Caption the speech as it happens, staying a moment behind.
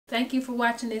Thank you for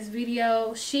watching this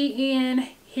video. Shein,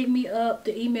 hit me up.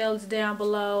 The email is down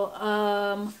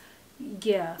below.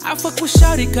 Yeah. I fuck with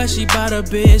shawty cause she bout her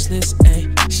business,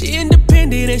 ayy. She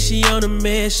independent and she on a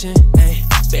mission,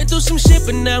 ayy. Been through some shit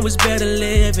but now it's better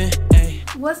living, ayy.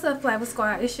 What's up, Flavor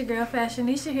Squad? It's your girl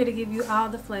Fashionisha here to give you all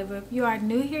the flavor. If you are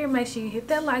new here, make sure you hit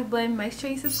that like button, make sure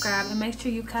you subscribe, and make sure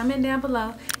you comment down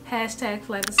below hashtag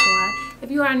Flavor Squad.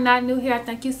 If you are not new here,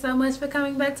 thank you so much for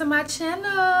coming back to my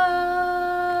channel.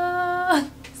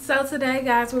 So today,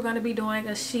 guys, we're going to be doing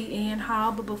a Shein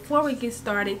haul, but before we get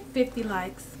started, 50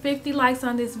 likes. 50 likes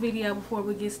on this video before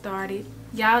we get started.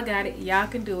 Y'all got it. Y'all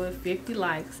can do it. 50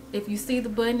 likes. If you see the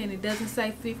button and it doesn't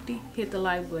say 50, hit the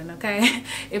like button, okay?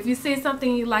 If you see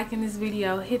something you like in this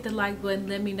video, hit the like button.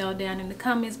 Let me know down in the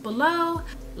comments below.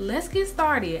 Let's get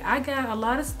started. I got a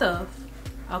lot of stuff,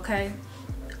 okay?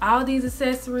 All these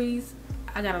accessories.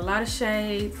 I got a lot of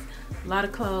shades, a lot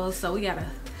of clothes, so we gotta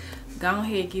go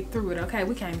ahead and get through it, okay?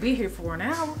 We can't be here for an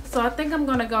hour. So I think I'm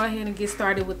gonna go ahead and get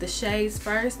started with the shades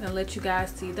first and let you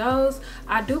guys see those.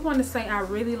 I do want to say I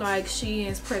really like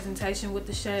Shein's presentation with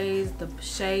the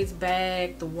shades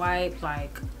bag, the wipe,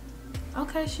 like,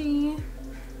 okay, Shein,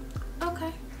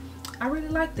 okay. I really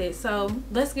like that. So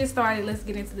let's get started. Let's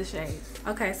get into the shades.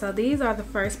 Okay, so these are the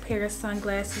first pair of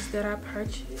sunglasses that I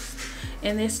purchased.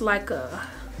 And it's like a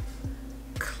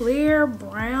clear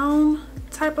brown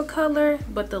type of color,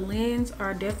 but the lens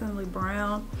are definitely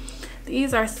brown.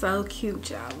 These are so cute,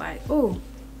 y'all. Like, oh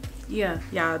yeah,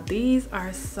 y'all, these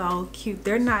are so cute.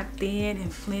 They're not thin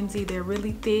and flimsy, they're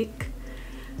really thick.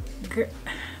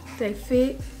 They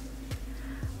fit.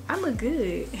 I look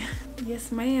good.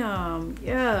 Yes, ma'am.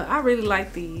 Yeah, I really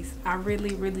like these. I really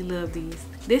love these.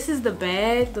 This is the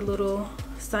bag, the little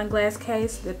sunglass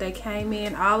case that they came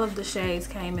in. All of the shades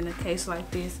came in a case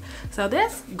like this, so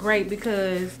that's great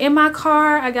because in my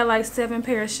car I got like 7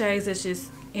 pair of shades that's just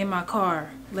in my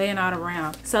car laying out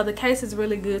around. So the case is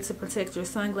really good to protect your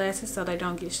sunglasses so they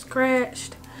don't get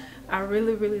scratched. I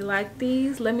really like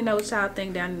these. Let me know what y'all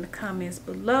think down in the comments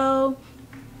below.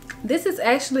 This is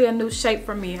actually a new shape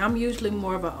for me. I'm usually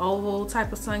more of an oval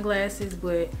type of sunglasses,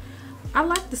 but I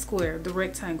like the square, the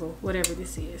rectangle, whatever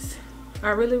this is. I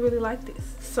really like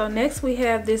this. So next we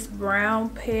have this brown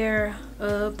pair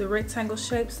of the rectangle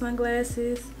shaped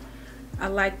sunglasses. I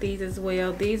like these as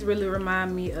well. These really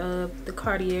remind me of the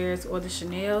Cartiers or the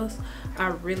Chanels. I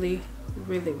really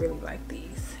like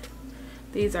these.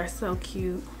 These are so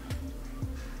cute.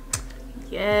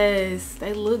 Yes,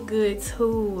 they look good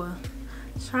too.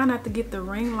 Try not to get the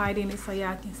ring light in it so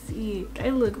y'all can see it. They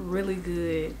look really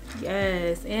good.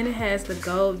 Yes, and it has the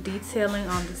gold detailing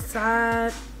on the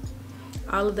side.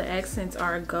 All of the accents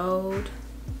are gold.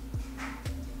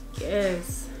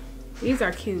 Yes, these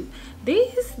are cute.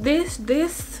 This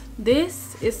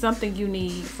is something you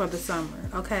need for the summer,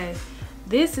 okay?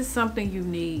 This is something you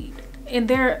need. And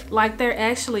they're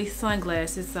actually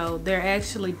sunglasses, so they're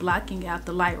actually blocking out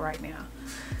the light right now.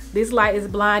 This light is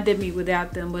blinding me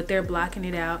without them, but they're blocking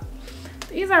it out.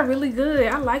 These are really good.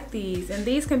 I like these, and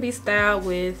these can be styled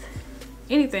with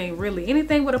anything, really.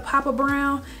 Anything with a pop of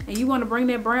brown and you want to bring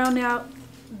that brown out.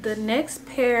 The next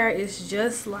pair is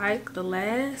just like the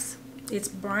last. It's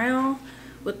brown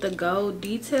with the gold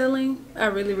detailing. I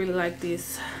really like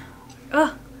this.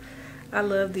 Oh, I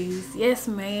love these. Yes,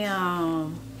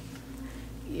 ma'am.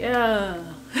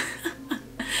 Yeah.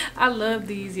 I love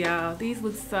these, y'all. These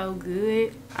look so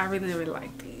good. I really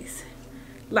like these.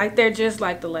 Like, they're just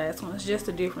like the last ones, just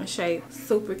a different shape.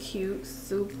 Super cute,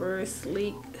 super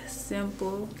sleek,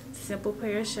 simple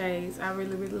pair of shades. I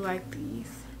really like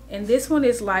these. And this one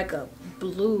is like a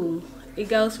blue. It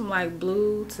goes from like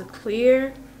blue to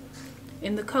clear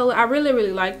in the color. I really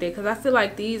like that because I feel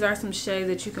like these are some shades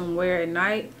that you can wear at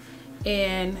night.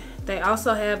 And they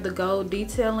also have the gold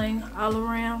detailing all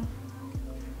around.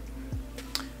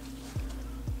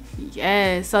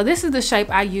 Yes, so this is the shape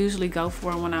I usually go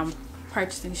for when I'm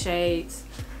purchasing shades.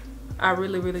 I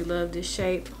really love this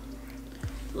shape.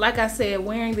 Like I said,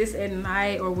 wearing this at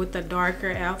night or with a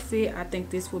darker outfit, I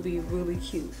think this will be really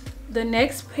cute. The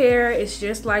next pair is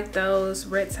just like those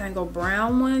rectangle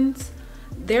brown ones.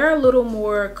 They're a little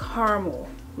more caramel,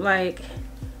 like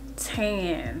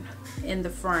tan in the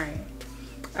frame.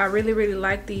 I really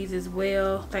like these as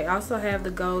well. They also have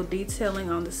the gold detailing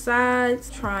on the sides.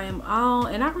 Try them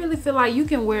on, and I really feel like you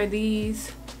can wear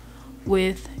these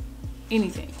with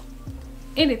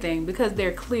anything because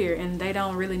they're clear and they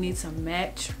don't really need to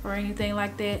match or anything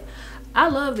like that. I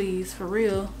love these for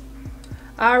real.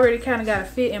 I already kind of got a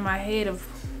fit in my head of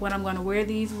what I'm going to wear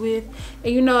these with.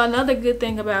 And you know, another good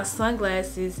thing about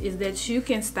sunglasses is that you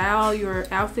can style your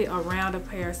outfit around a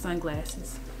pair of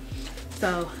sunglasses.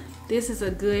 So This is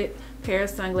a good pair of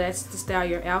sunglasses to style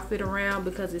your outfit around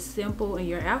because it's simple and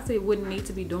your outfit wouldn't need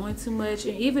to be doing too much.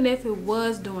 And even if it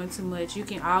was doing too much, you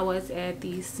can always add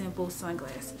these simple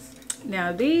sunglasses.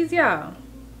 Now these, y'all,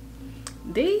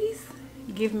 these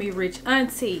give me rich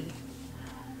auntie.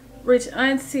 Rich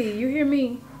auntie, you hear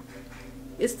me?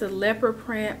 It's the leopard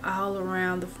print all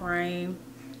around the frame,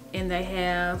 and they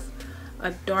have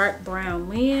a dark brown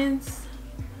lens,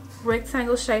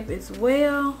 rectangle shape as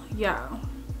well. Y'all,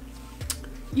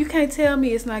 you can't tell me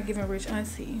it's not giving rich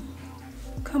auntie.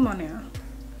 Come on now,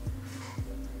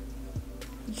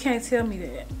 you can't tell me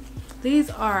that. These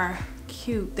are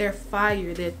cute, they're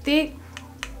fire, they're thick,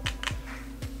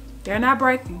 they're not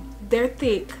breaking, they're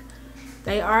thick,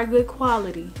 they are good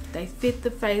quality, they fit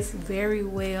the face very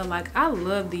well. Like, I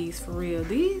love these for real.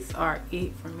 These are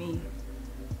it for me.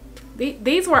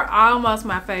 These were almost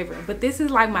my favorite, but this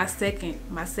is like my second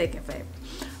favorite.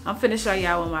 I'm finna show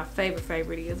y'all what my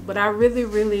favorite is, but I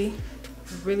really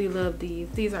love these.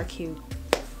 These are cute.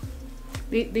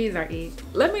 These are it.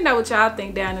 Let me know what y'all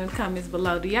think down in the comments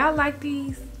below. Do y'all like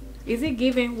these? Is it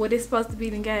giving what it's supposed to be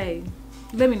in game?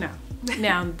 Let me know.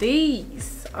 Now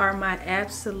these are my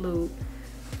absolute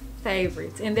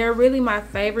favorites, and they're really my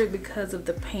favorite because of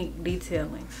the pink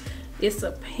detailing. It's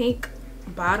a pink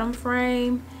bottom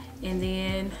frame, and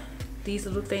then these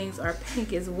little things are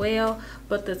pink as well,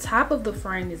 but the top of the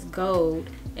frame is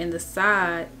gold and the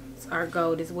sides are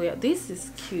gold as well. This is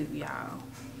cute, y'all.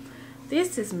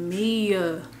 This is me.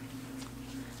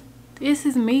 This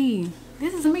is me.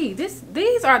 This is me.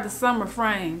 These are the summer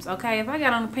frames, okay? If I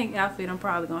got on a pink outfit, I'm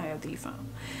probably gonna have these on.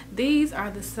 These are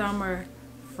the summer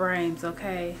frames,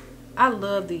 okay? I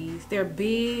love these. They're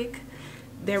big.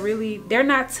 They're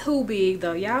not too big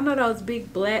though. Y'all know those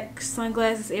big black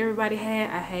sunglasses everybody had?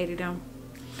 I hated them.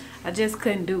 I just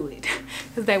couldn't do it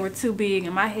because they were too big,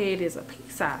 and my head is a pea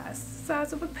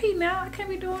size of a pea now. I can't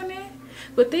be doing that.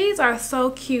 But these are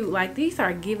so cute. Like, these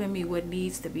are giving me what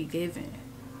needs to be given,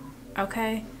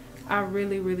 okay? I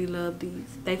really love these.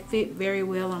 They fit very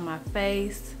well on my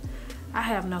face. I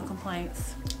have no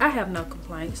complaints.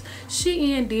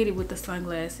 Shein did it with the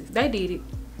sunglasses. They did it.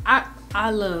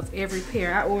 I love every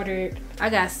pair. I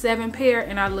got 7 pair,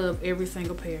 and I love every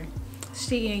single pair.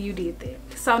 Shein, you did that.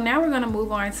 So now we're gonna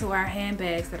move on to our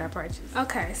handbags that I purchased.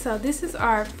 Okay, so this is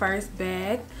our first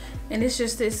bag, and it's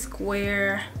just this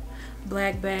square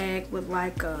black bag with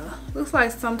like looks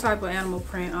like some type of animal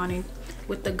print on it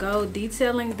with the gold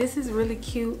detailing. This is really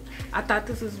cute. I thought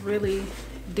this was really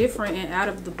different and out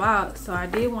of the box, so I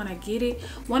did want to get it.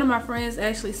 One of my friends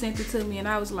actually sent it to me, and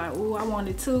I was like, oh, I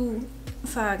wanted to,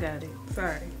 so I got it.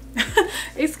 Sorry.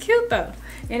 It's cute though,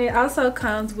 and it also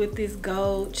comes with this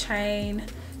gold chain,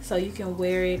 so you can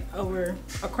wear it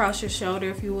across your shoulder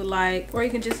if you would like, or you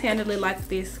can just handle it like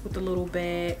this with a little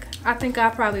bag. I think I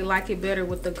probably like it better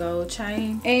with the gold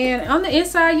chain. And on the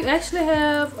inside, you actually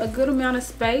have a good amount of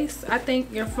space. I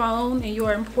think your phone and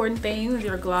your important things,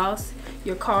 your gloss,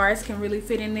 your cards can really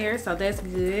fit in there, so that's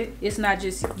good. It's not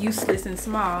just useless and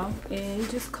small. And you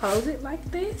just close it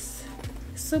like this.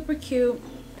 Super cute.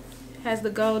 Has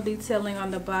the gold detailing on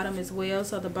the bottom as well,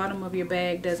 so the bottom of your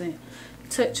bag doesn't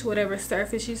touch whatever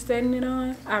surface you're setting it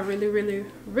on. I really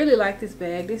like this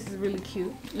bag. This is really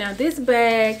cute. Now this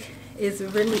bag is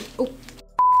really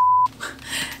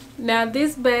now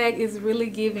this bag is really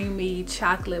giving me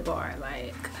chocolate bar.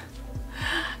 Like,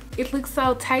 it looks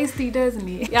so tasty, doesn't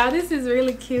it? Y'all, this is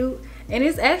really cute, and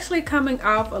it's actually coming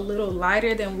off a little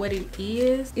lighter than what it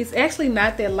is. It's actually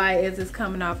not that light as it's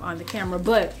coming off on the camera,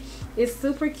 but it's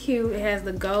super cute. It has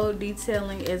the gold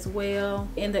detailing as well,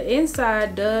 and the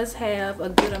inside does have a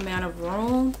good amount of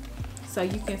room, so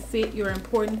you can fit your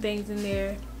important things in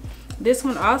there. This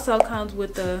one also comes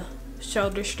with the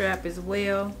shoulder strap as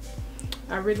well.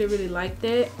 I really like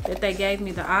that they gave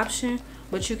me the option,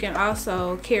 but you can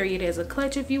also carry it as a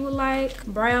clutch if you would like.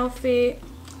 Brown fit,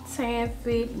 tan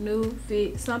fit, nude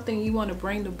fit, something you want to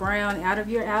bring the brown out of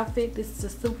your outfit. This is a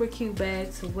super cute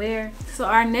bag to wear. So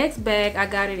our next bag, I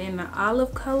got it in the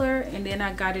olive color, and then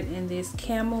I got it in this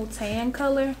camel tan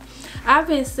color. I've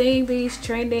been seeing these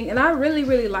trending, and I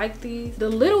really like these. The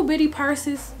little bitty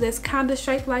purses that's kind of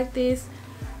shaped like this,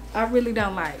 I really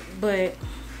don't like, but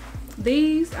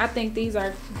these, I think these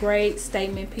are great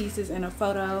statement pieces in a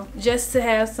photo. Just to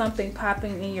have something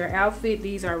popping in your outfit,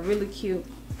 these are really cute.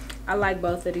 I like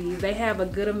both of these. They have a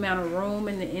good amount of room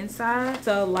in the inside,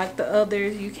 so like the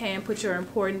others, you can put your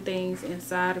important things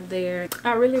inside of there.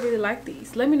 I really like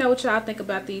these. Let me know what y'all think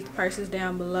about these purses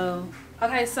down below.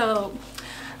 Okay, so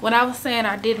when I was saying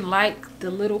I didn't like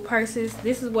the little purses,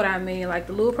 this is what I mean. Like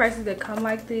the little purses that come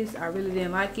like this, I really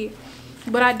didn't like it.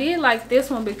 But I did like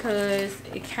this one because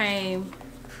it came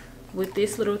with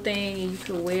this little thing, and you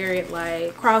can wear it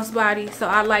like crossbody, so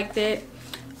I like that.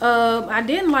 I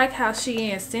didn't like how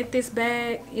Shein sent this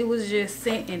bag. It was just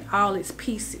sent in all its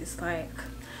pieces. Like,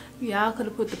 y'all could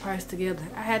have put the purse together.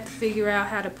 I had to figure out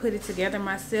how to put it together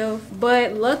myself,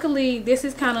 but luckily this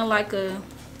is kind of like a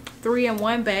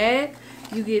 3-in-1 bag.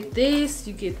 You get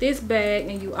this bag,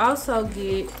 and you also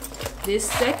get this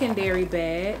secondary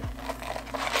bag,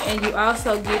 and you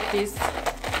also get this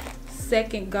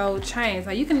second gold chain.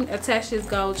 So you can attach this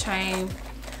gold chain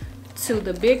to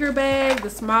the bigger bag, the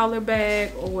smaller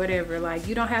bag, or whatever. Like,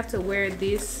 you don't have to wear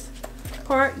this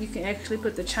part. You can actually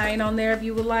put the chain on there if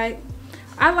you would like.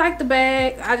 I like the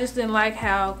bag. I just didn't like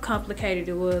how complicated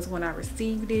it was when I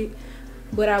received it,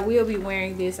 but I will be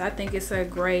wearing this. I think it's a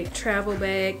great travel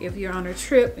bag if you're on a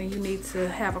trip and you need to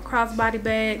have a crossbody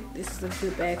bag. This is a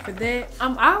good bag for that.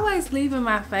 I'm always leaving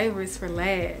my favorites for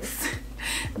last.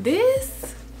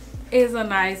 This is a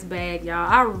nice bag, y'all.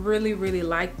 I really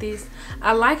like this.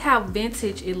 I like how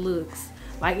vintage it looks.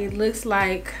 Like, it looks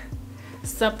like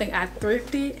something I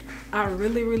thrifted. I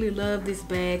really love this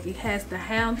bag. It has the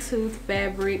Houndstooth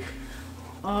fabric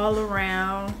all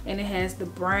around, and it has the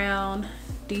brown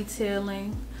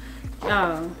detailing.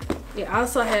 It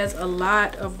also has a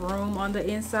lot of room on the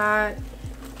inside,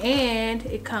 and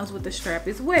it comes with the strap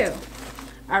as well.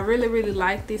 I really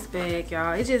like this bag,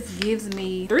 y'all. It just gives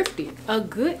me thrifted, a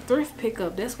good thrift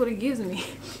pickup. That's what it gives me.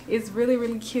 It's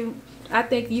really cute. I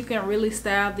think you can really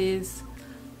style this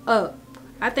up.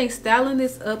 I think styling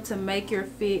this up to make your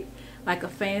fit like a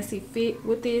fancy fit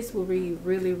with this will be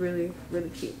really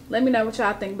cute. Let me know what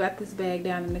y'all think about this bag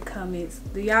down in the comments.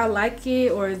 Do y'all like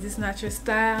it, or is this not your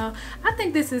style? I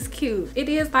think this is cute. It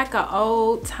is like an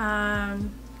old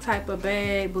time type of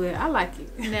bag, but I like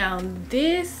it. Now,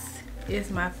 this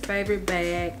is my favorite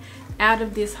bag out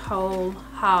of this whole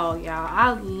haul, y'all.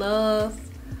 I love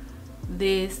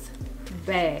this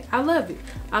bag. I love it.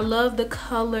 I love the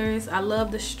colors. I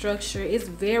love the structure. It's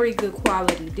very good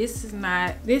quality. This is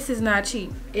not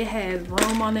cheap. It has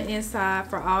room on the inside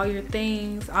for all your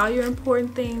things, all your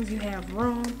important things. You have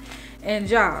room. And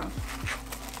y'all,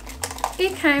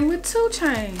 it came with 2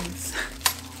 chains.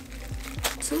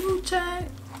 2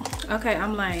 chains. Okay,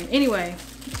 I'm lying. Anyway,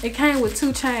 it came with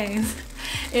 2 chains,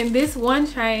 and this one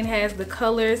chain has the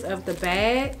colors of the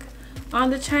bag on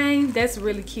the chain. That's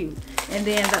really cute. And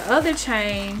then the other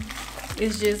chain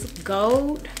is just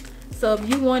gold. So if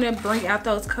you want to bring out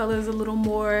those colors a little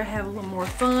more, have a little more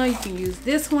fun, you can use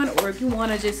this one. Or if you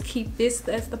want to just keep this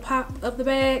as the pop of the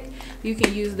bag, you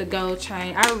can use the gold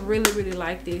chain. I really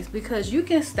like this because you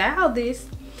can style this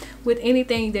with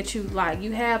anything that you like.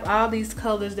 You have all these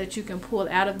colors that you can pull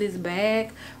out of this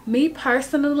bag. Me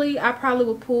personally, I probably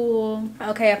would pull,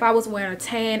 okay, if I was wearing a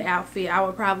tan outfit, I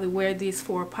would probably wear this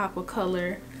for a pop of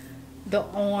color, the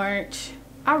orange.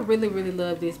 I really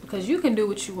love this because you can do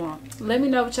what you want. Let me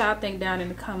know what y'all think down in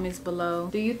the comments below.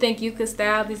 Do you think you could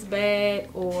style this bag,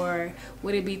 or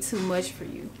would it be too much for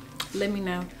you? Let me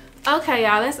know. Okay,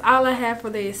 y'all, that's all I have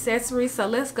for the accessories, so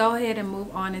let's go ahead and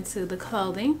move on into the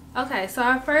clothing. Okay, so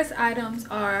our first items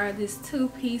are this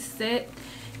 2-piece set.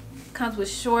 Comes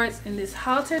with shorts and this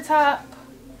halter top.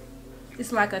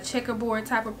 It's like a checkerboard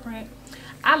type of print.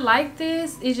 I like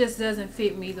this. It just doesn't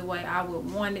fit me the way I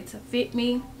would want it to fit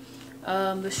me.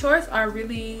 The shorts are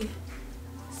really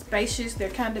spacious. They're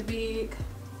kind of big,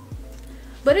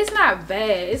 but it's not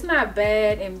bad. It's not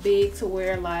bad and big to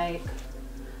where like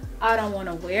I don't want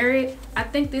to wear it. I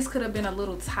think this could have been a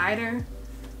little tighter.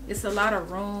 It's a lot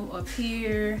of room up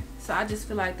here, so I just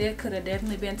feel like that could have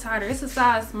definitely been tighter. It's a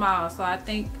size small, so I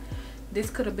think this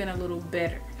could have been a little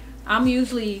better. I'm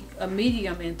usually a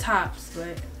medium in tops,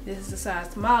 but this is a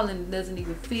size small and it doesn't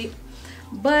even fit.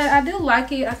 But I do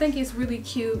like it. I think it's really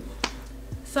cute.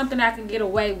 Something I can get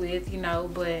away with, you know,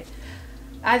 but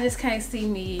I just can't see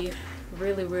me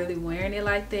really wearing it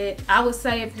like that. I would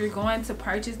say if you're going to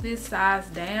purchase this, size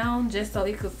down just so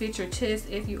it could fit your chest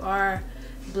if you are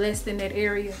blessed in that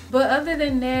area. But other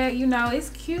than that, you know, it's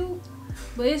cute,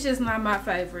 but it's just not my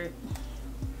favorite.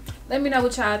 Let me know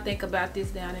what y'all think about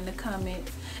this down in the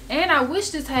comments. And I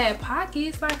wish this had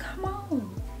pockets. Like, come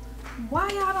on, why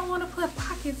y'all don't want to put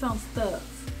pockets on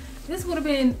stuff? This would have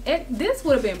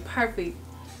been perfect.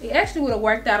 It actually would have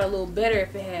worked out a little better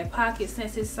if it had pockets,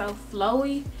 since it's so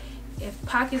flowy. If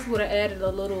pockets would have added a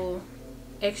little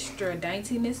extra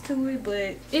daintiness to it,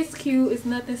 but it's cute. It's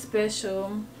nothing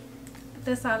special.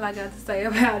 That's all I got to say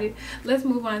about it. Let's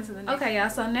move on to the next. Okay,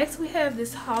 y'all, so next we have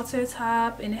this halter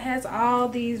top, and it has all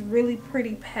these really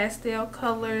pretty pastel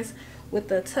colors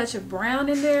with a touch of brown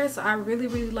in there, so I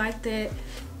really like that.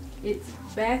 It's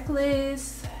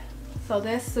backless, so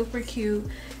that's super cute.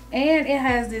 And it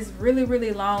has this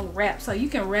really long wrap, so you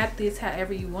can wrap this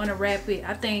however you want to wrap it.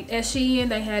 I think at Shein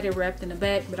they had it wrapped in the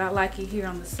back, but I like it here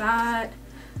on the side.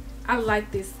 I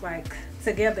like this like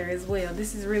together as well.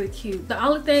 This is really cute. The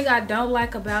only thing I don't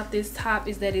like about this top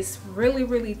is that it's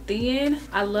really thin.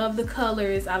 I love the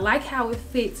colors. I like how it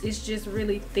fits. It's just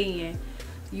really thin.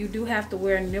 You do have to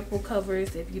wear nipple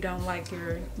covers if you don't like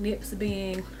your nips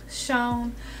being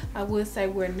shown. I would say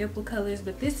wear nipple colors,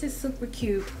 but this is super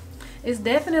cute. It's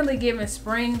definitely giving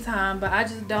springtime, but I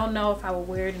just don't know if I will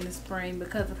wear it in the spring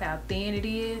because of how thin it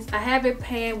is. I have it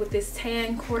paired with this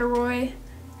tan corduroy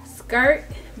skirt,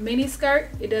 mini skirt.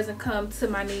 It doesn't come to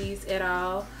my knees at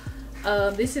all.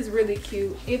 This is really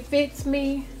cute. It fits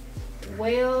me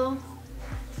well.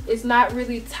 It's not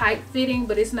really tight fitting,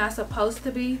 but it's not supposed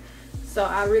to be. So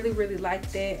I really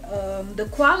like that. The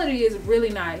quality is really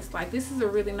nice. Like, this is a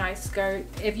really nice skirt.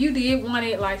 If you did want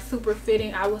it like super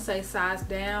fitting, I would say size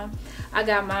down. I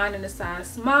got mine in a size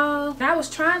small. And I was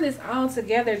trying this on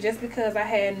together just because I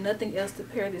had nothing else to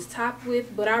pair this top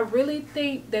with, but I really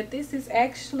think that this is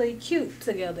actually cute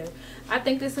together. I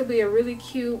think this will be a really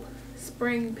cute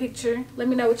spring picture. Let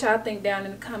me know what y'all think down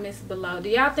in the comments below. Do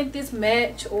y'all think this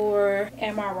match, or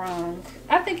am I wrong?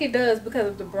 I think it does because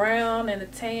of the brown and the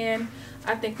tan.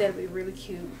 I think that'll be really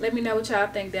cute. Let me know what y'all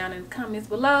think down in the comments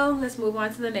below. Let's move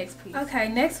on to the next piece. Okay,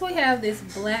 next we have this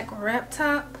black wrap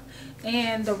top,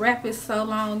 and the wrap is so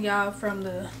long, y'all, from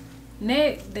the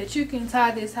neck that you can tie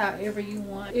this however you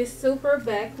want. It's super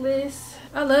backless.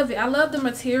 I love it. I love the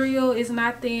material. It's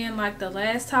not thin like the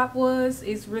last top was.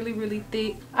 It's really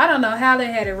thick. I don't know how they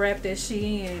had it wrapped at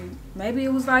Shein. Maybe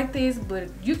it was like this, but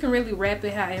you can really wrap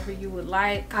it however you would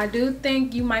like. I do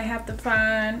think you might have to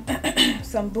find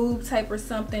some boob tape or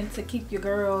something to keep your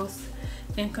girls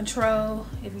in control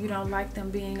if you don't like them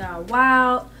being all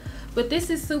wild. But this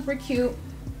is super cute.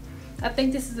 I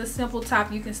think this is a simple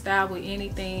top you can style with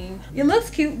anything. It looks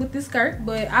cute with this skirt,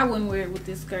 but I wouldn't wear it with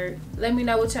this skirt. Let me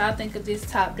know what y'all think of this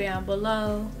top down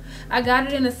below. I got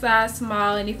it in a size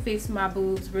small and it fits my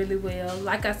boobs really well.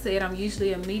 Like I said, I'm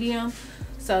usually a medium,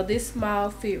 so this small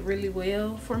fit really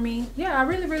well for me. Yeah, I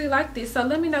really like this. So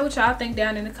let me know what y'all think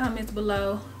down in the comments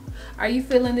below. Are you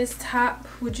feeling this top?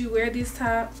 Would you wear this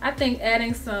top? I think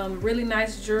adding some really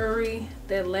nice jewelry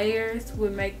that layers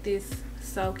would make this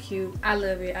so cute. I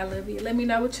love it. I love it. Let me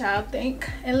know what y'all think,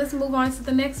 and let's move on to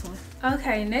the next one.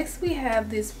 Okay, next we have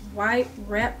this white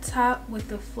wrap top with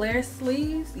the flare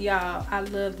sleeves. Y'all, I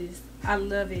love this. I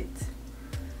love it.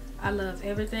 I love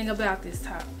everything about this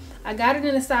top. I got it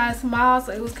in a size small,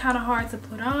 so it was kind of hard to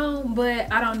put on,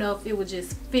 but I don't know if it would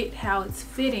just fit how it's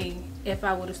fitting if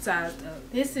I would have sized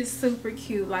up. This is super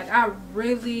cute. Like, I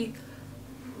really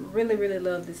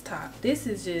love this top. This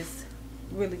is just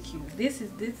really cute. This is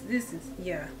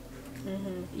yeah.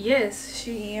 Yes,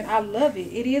 Shein. I love it.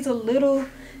 It is a little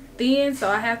thin, so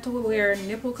I have to wear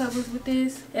nipple covers with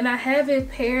this, and I have it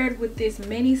paired with this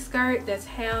mini skirt that's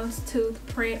houndstooth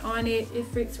print on it. It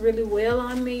fits really well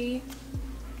on me.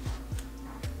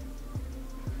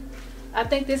 I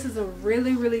think this is a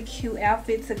really cute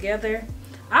outfit together.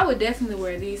 I would definitely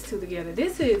wear these two together.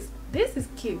 This is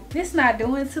cute. This not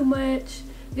doing too much.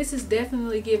 This is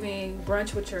definitely giving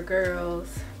brunch with your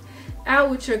girls, out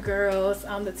with your girls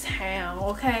on the town,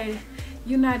 okay?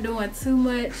 You're not doing too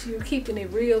much. You're keeping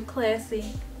it real classy.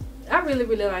 I really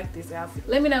like this outfit.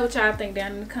 Let me know what y'all think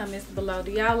down in the comments below.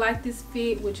 Do y'all like this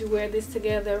fit? Would you wear this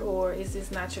together, or is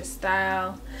this not your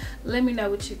style? Let me know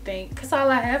what you think. That's all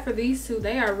I have for these two.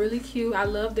 They are really cute. I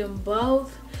love them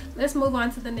both. Let's move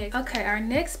on to the next. Okay, our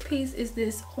next piece is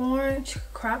this orange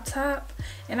crop top,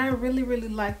 and I really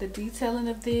like the detailing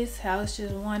of this, how it's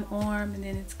just one arm and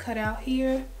then it's cut out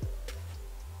here.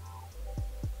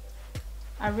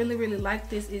 I really like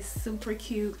this. It's super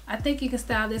cute. I think you can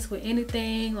style this with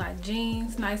anything, like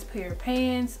jeans, nice pair of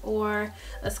pants, or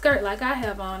a skirt like I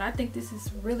have on. I think this is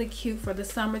really cute for the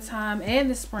summertime and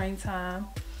the springtime.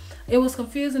 It was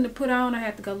confusing to put on. I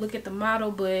had to go look at the model,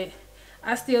 but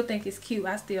I still think it's cute.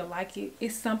 I still like it.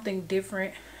 It's something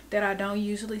different that I don't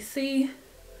usually see.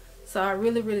 So I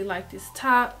really like this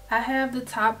top. I have the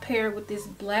top paired with this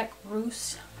black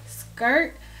ruched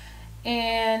skirt.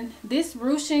 And this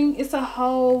ruching, it's a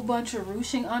whole bunch of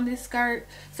ruching on this skirt,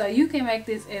 so you can make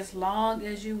this as long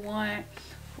as you want,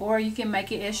 or you can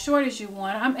make it as short as you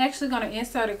want. I'm actually going to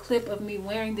insert a clip of me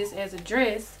wearing this as a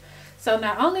dress. So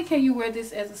not only can you wear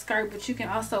this as a skirt, but you can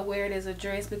also wear it as a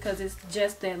dress because it's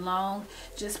just that long.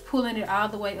 Just pulling it all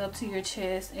the way up to your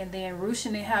chest and then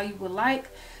ruching it how you would like.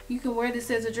 You can wear this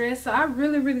as a dress. So I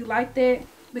really like that,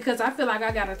 because I feel like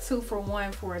I got a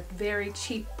 2-for-1 for a very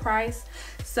cheap price.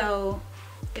 So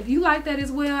If you like that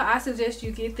as well, I suggest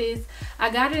you get this. I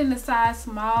got it in the size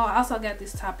small. I also got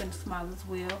this top in the small as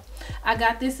well. I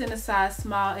got this in a size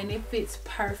small and it fits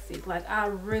perfect. Like, I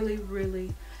really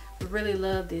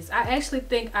love this. I actually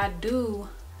think I do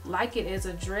like it as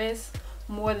a dress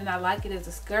more than I like it as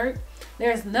a skirt.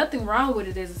 There's nothing wrong with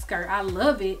it as a skirt. I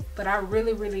love it, but I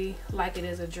really like it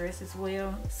as a dress as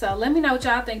well. So let me know what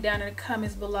y'all think down in the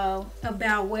comments below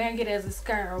about wearing it as a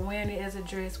skirt or wearing it as a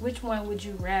dress. Which one would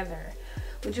you rather?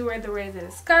 Would you rather wear it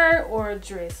as a skirt or a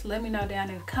dress? Let me know down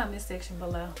in the comment section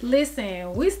below.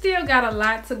 Listen, we still got a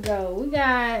lot to go. We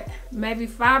got maybe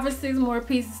 5 or 6 more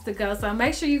pieces to go. So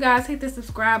make sure you guys hit the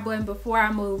subscribe button before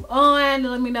I move on.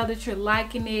 Let me know that you're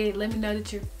liking it. Let me know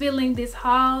that you're feeling this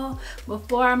haul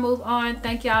before I move on.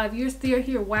 Thank y'all. If you're still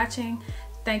here watching,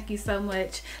 thank you so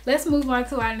much. Let's move on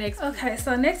to our next. Okay,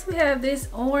 so next we have this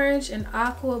orange and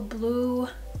aqua blue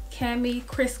Cami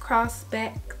crisscross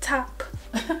back top.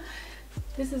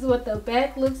 This is what the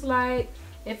back looks like.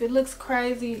 If it looks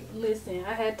crazy, listen,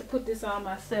 I had to put this on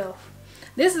myself.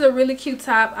 This is a really cute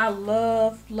top. I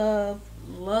love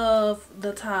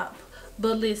the top.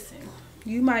 But listen,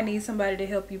 you might need somebody to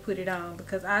help you put it on,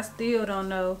 because I still don't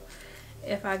know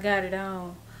if I got it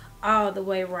on all the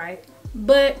way right.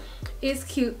 But it's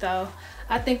cute though.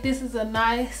 I think this is a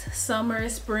nice summer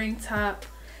spring top.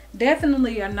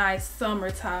 Definitely a nice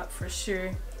summer top for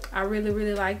sure. I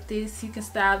really like this. You can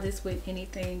style this with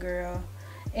anything, girl.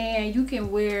 And you can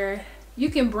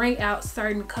bring out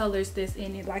certain colors that's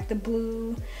in it, like the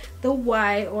blue, the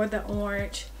white, or the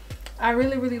orange. I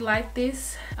really like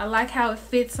this. I like how it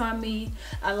fits on me.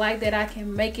 I like that I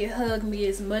can make it hug me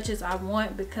as much as I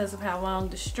want because of how long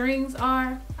the strings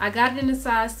are. I got it in a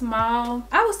size small.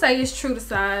 I would say it's true to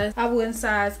size. I wouldn't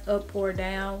size up or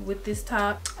down with this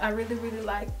top. I really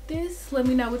like this. Let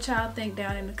me know what y'all think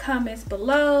down in the comments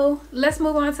below. Let's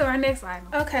move on to our next item.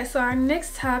 Okay, so our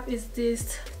next top is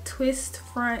this twist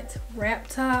front wrap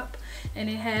top, and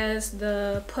it has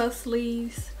the puff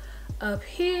sleeves up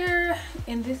here,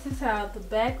 and this is how the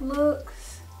back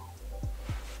looks.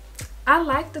 I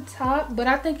like the top, but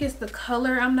I think it's the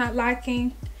color I'm not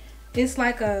liking. It's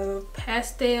like a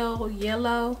pastel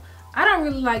yellow. I don't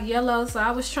really like yellow, so I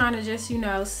was trying to just, you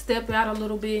know, step out a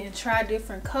little bit and try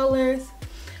different colors.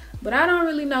 But I don't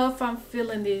really know if I'm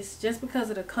feeling this just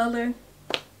because of the color.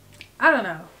 I don't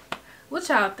know. What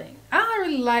y'all think? I don't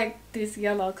really like this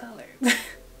yellow color.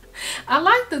 I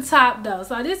like the top though,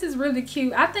 so this is really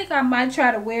cute. I think I might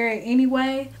try to wear it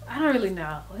anyway. I don't really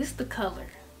know. It's the color.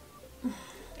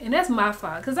 And that's my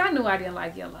fault, because I knew I didn't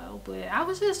like yellow, but I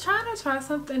was just trying to try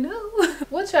something new.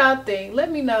 What y'all think?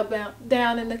 Let me know about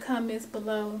down in the comments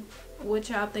below what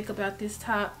y'all think about this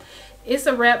top. It's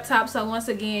a wrap top, so once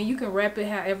again, you can wrap it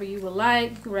however you would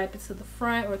like. You can wrap it to the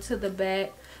front or to the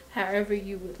back, however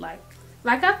you would like.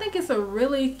 Like, I think it's a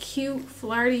really cute,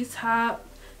 flirty top.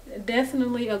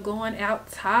 Definitely a going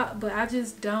out top, but I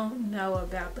just don't know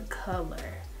about the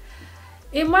color.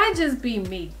 It might just be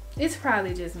me. It's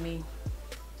probably just me.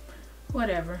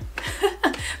 Whatever.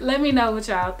 Let me know what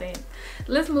y'all think.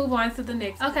 Let's move on to the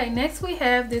next. Okay, next we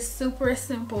have this super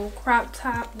simple crop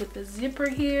top with the zipper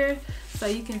here, so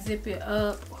you can zip it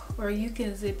up or you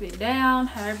can zip it down,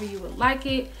 however you would like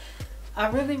it. I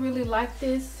really like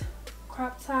this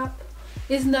crop top.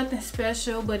 It's nothing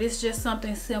special, but it's just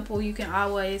something simple you can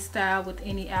always style with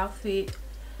any outfit.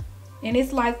 And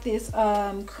it's like this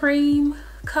cream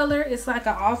color. It's like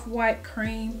an off-white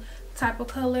cream type of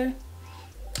color.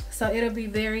 So it'll be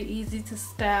very easy to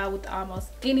style with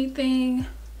almost anything.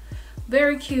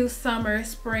 Very cute summer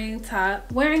spring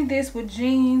top. Wearing this with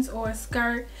jeans or a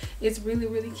skirt is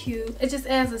really cute. It just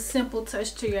adds a simple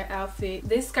touch to your outfit.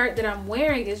 This skirt that I'm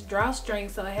wearing is drawstring,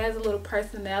 so it has a little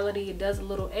personality. It does a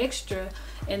little extra,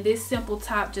 and this simple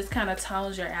top just kind of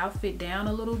tones your outfit down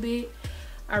a little bit.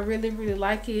 I really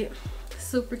like it.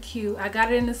 Super cute. I got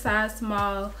it in a size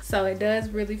small, so it does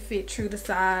really fit true to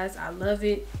size. I love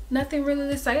it. Nothing really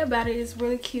to say about it. It's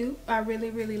really cute. I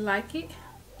really like it.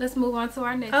 Let's move on to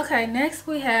our next. Okay, next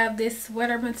we have this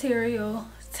sweater material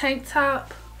tank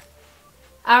top.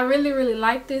 I really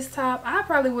like this top. I'll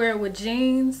probably wear it with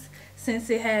jeans since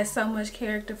it has so much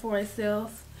character for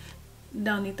itself.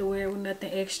 Don't need to wear it with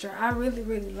nothing extra. I really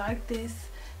like this,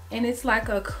 and it's like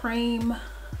a cream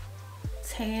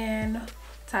tan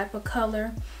type of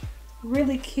color.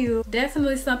 Really cute.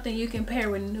 Definitely something you can pair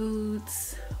with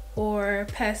nudes or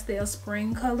pastel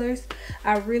spring colors.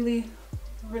 I really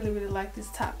like this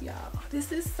top, y'all.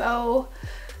 This is so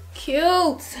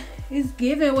cute. It's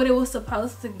giving what it was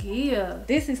supposed to give.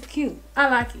 This is cute. I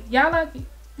like it. Y'all like it?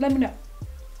 Let me know,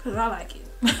 because I like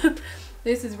it.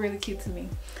 This is really cute to me.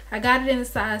 I got it in a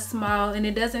size small, and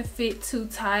it doesn't fit too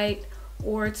tight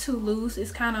or too loose.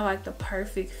 It's kind of like the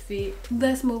perfect fit.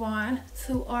 Let's move on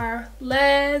to our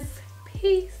last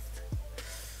piece.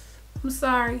 I'm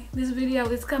sorry, this video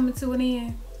is coming to an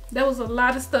end. That was a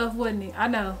lot of stuff, wasn't it? I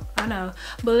know.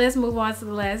 But let's move on to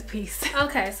the last piece.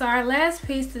 Okay, so our last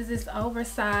piece is this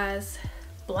oversized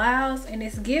blouse, and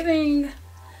it's giving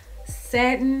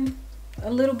satin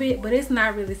a little bit, but it's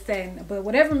not really satin. But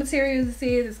whatever material this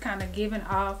is, it's kind of giving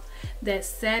off that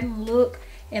satin look.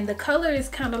 And the color is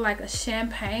kind of like a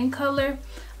champagne color.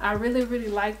 I really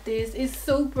like this. It's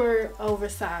super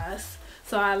oversized,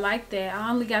 so I like that. I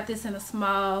only got this in a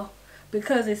small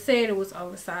because it said it was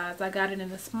oversized. I got it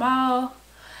in a small,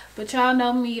 but y'all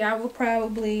know me, I would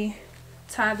probably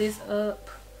tie this up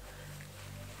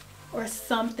or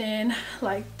something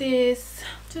like this.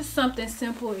 Just something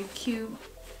simple and cute.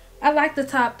 I like the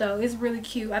top though. It's really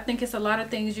cute. I think it's a lot of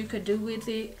things you could do with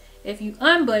it. If you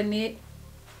unbutton it,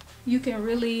 you can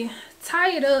really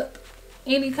tie it up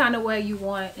any kind of way you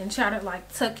want and try to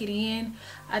like tuck it in.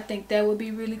 I think that would be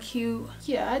really cute.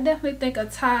 Yeah, I definitely think a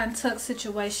tie and tuck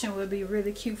situation would be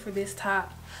really cute for this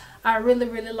top. I really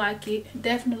like it.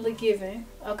 Definitely giving.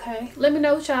 Okay, let me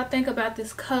know what y'all think about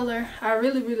this color. I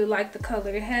really like the color.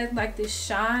 It has like this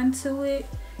shine to it.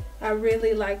 I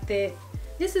really like that.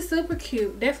 This is super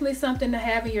cute. Definitely something to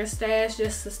have in your stash,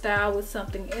 just to style with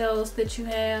something else that you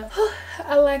have.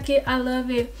 I like it. I love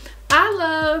it. I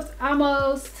loved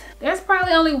almost. There's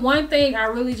probably only one thing I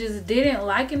really just didn't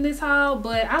like in this haul,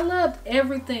 but I loved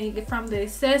everything from the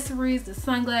accessories, the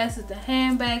sunglasses, the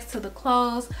handbags, to the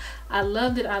clothes. I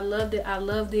loved it. I loved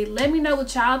it. Let me know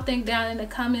what y'all think down in the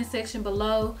comment section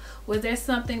below. Was there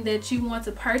something that you want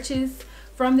to purchase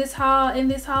from this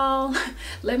haul,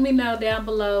 let me know down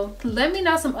below. Let me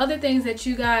know some other things that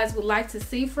you guys would like to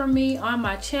see from me on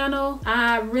my channel.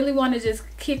 I really want to just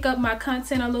kick up my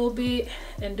content a little bit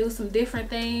and do some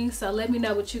different things, so let me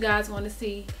know what you guys want to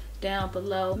see down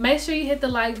below. Make sure you hit the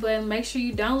like button. Make sure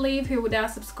you don't leave here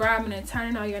without subscribing and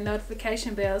turning on your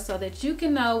notification bell so that you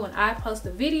can know when I post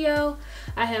a video.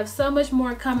 I have so much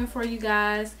more coming for you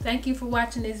guys. Thank you for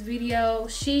watching this video.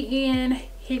 Shein,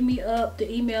 hit me up.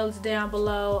 The email is down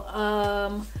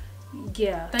below.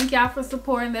 Yeah, thank y'all for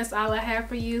supporting. That's all I have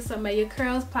for you. So may your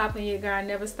curls pop and your girl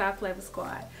never stop. Flavor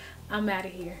Squad. I'm out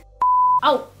of here.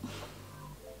 Oh,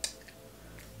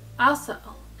 also,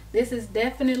 this is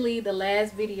definitely the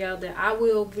last video that I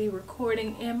will be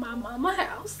recording in my mama's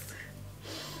house.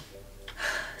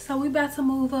 So we about to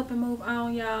move up and move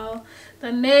on, y'all.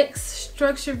 The next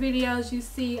structure videos you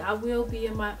see, I will be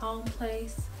in my own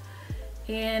place,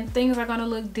 and things are gonna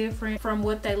look different from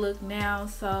what they look now.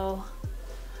 So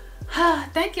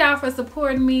thank y'all for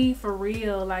supporting me, for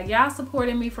real. Like, y'all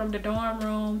supported me from the dorm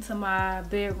room to my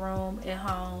bedroom at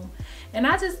home, and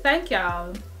I just thank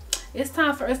y'all. It's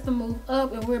time for us to move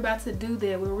up, and we're about to do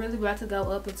that. We're really about to go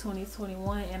up in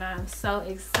 2021, and I'm so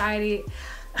excited.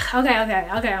 Okay,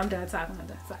 I'm done talking.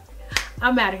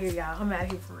 I'm out of here, y'all. I'm out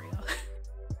of here for real.